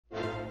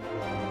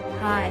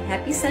Hi,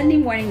 happy Sunday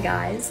morning,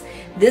 guys.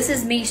 This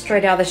is me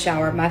straight out of the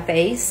shower. My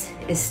face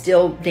is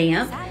still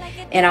damp,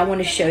 and I want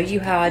to show you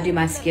how I do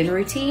my skin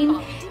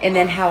routine and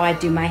then how I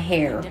do my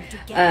hair.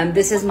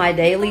 This is my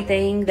daily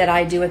thing that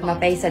I do with my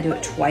face. I do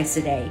it twice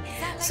a day.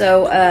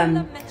 So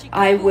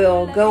I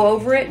will go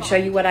over it, show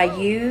you what I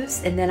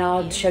use, and then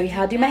I'll show you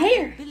how to do my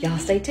hair. Y'all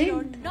stay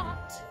tuned.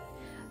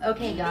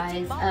 Okay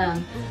guys,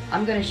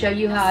 I'm going to show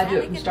you how I do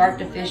it from start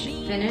to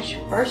finish.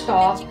 First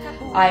off,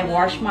 I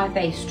wash my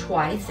face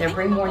twice,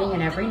 every morning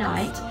and every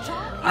night.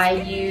 I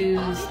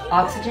use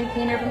oxygen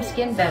cleaner from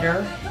Skin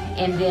Better,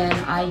 and then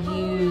I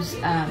use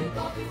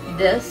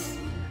this.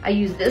 I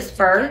use this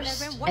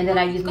first, and then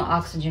I use my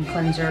oxygen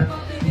cleanser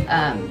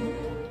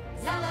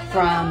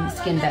from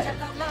Skin Better.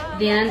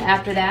 Then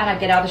after that, I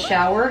get out of the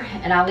shower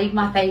and I leave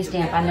my face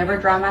damp. I never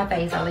dry my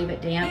face, I leave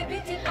it damp.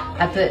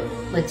 I put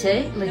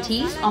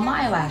Latisse on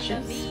my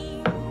eyelashes.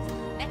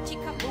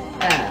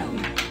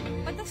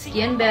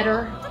 Skin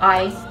Better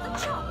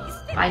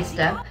eye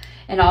stuff.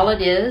 And all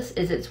it is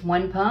it's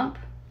one pump,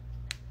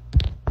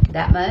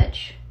 that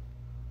much,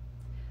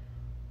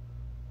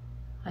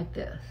 like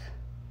this.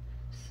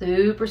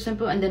 Super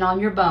simple. And then on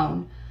your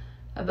bone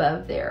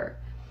above there.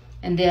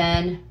 And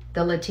then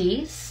the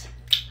Latisse,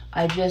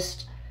 I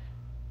just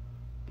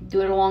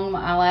do it along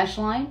my eyelash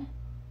line.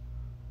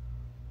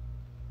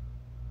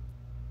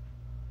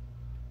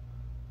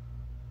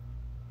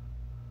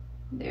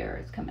 There,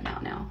 it's coming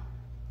out now.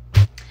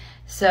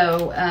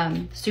 So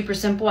super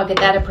simple. I get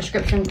that a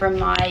prescription from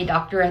my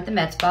doctor at the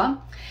med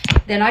spa.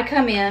 Then I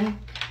come in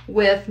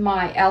with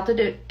my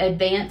Altitude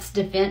Advanced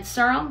Defense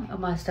Serum. Oh,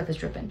 my stuff is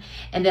dripping.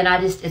 And then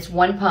it's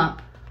one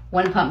pump,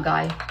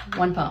 guy,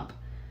 one pump.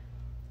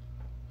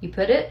 You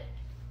put it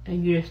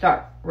and you just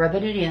start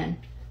rubbing it in.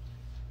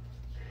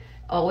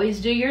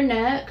 Always do your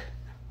neck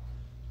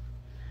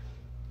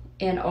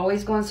and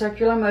always go in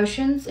circular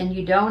motions, and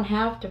you don't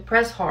have to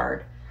press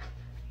hard.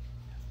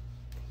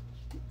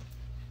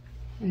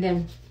 And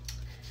then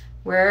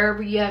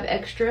wherever you have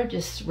extra,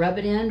 just rub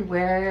it in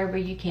wherever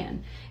you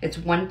can. It's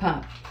one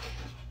pump.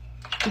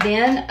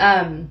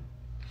 Then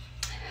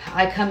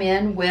I come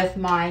in with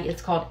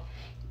it's called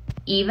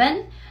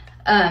Even.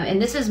 And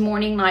this is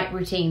morning night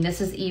routine. This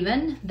is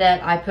Even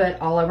that I put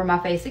all over my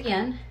face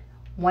again.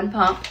 One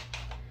pump.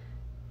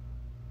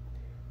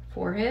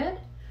 Forehead.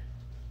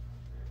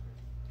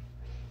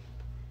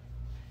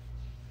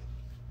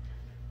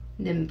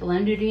 Then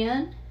blend it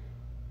in.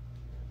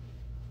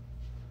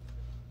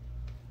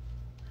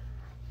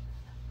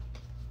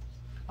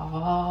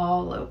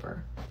 All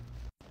over.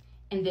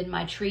 And then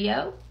my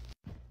trio,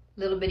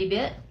 little bitty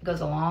bit,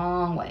 goes a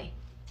long way.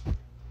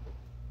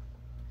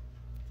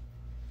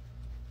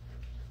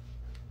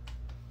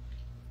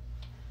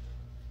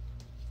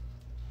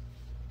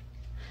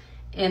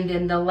 And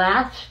then the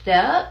last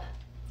step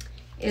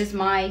is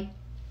my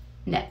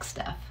neck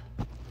stuff.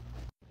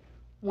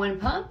 One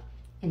pump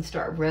and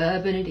start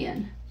rubbing it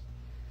in.